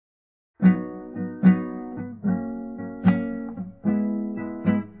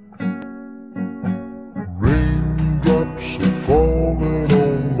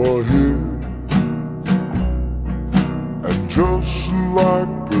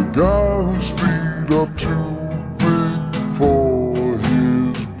guy whose feet are too big for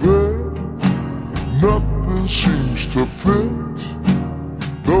his bed. Nothing seems to fit.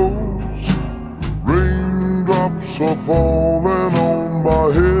 Those raindrops are falling on my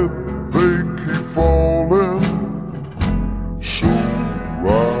head. They keep falling. So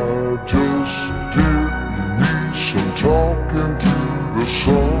I just did me some talking to the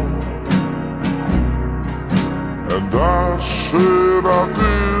sun. And I said I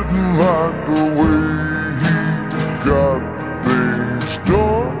didn't like the way he got things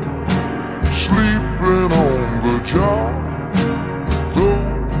done, sleeping on the job.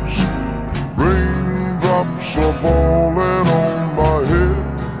 Those raindrops are falling on my head,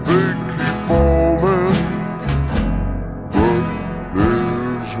 they keep falling. But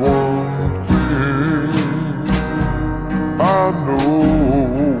there's one thing I know.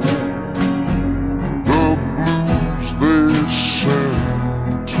 They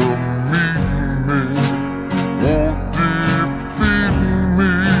send to meet me won't defeat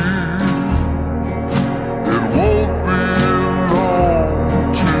me. It won't be long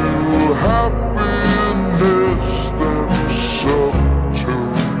till happiness steps up to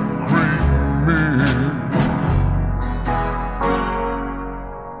greet me.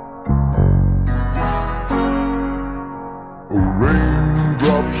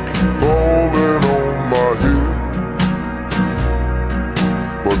 Raindrops keep falling on my head.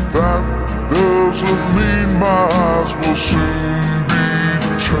 But that doesn't mean my eyes will soon be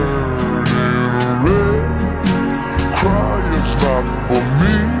turning red. Crying's not for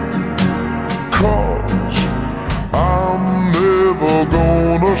me, 'cause I'm never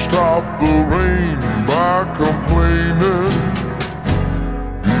gonna stop the rain by complaining,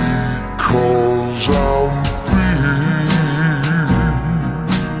 because I'm free.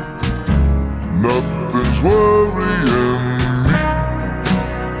 Nothing's worrying.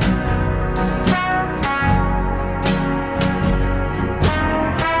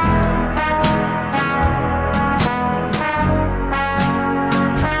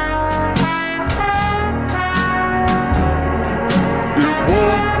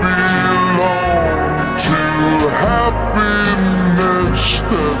 Happiness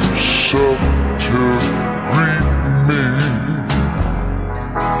steps up to greet me.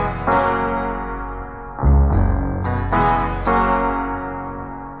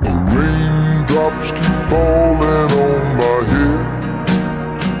 Raindrops keep falling on my head,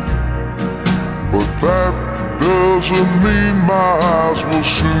 but that doesn't mean my eyes will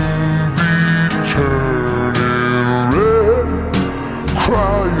soon be turning red.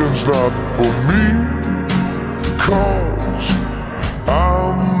 Crying's not for me, 'cause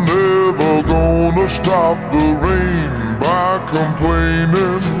I'm never gonna stop the rain by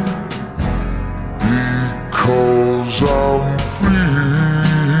complaining, because I'm free.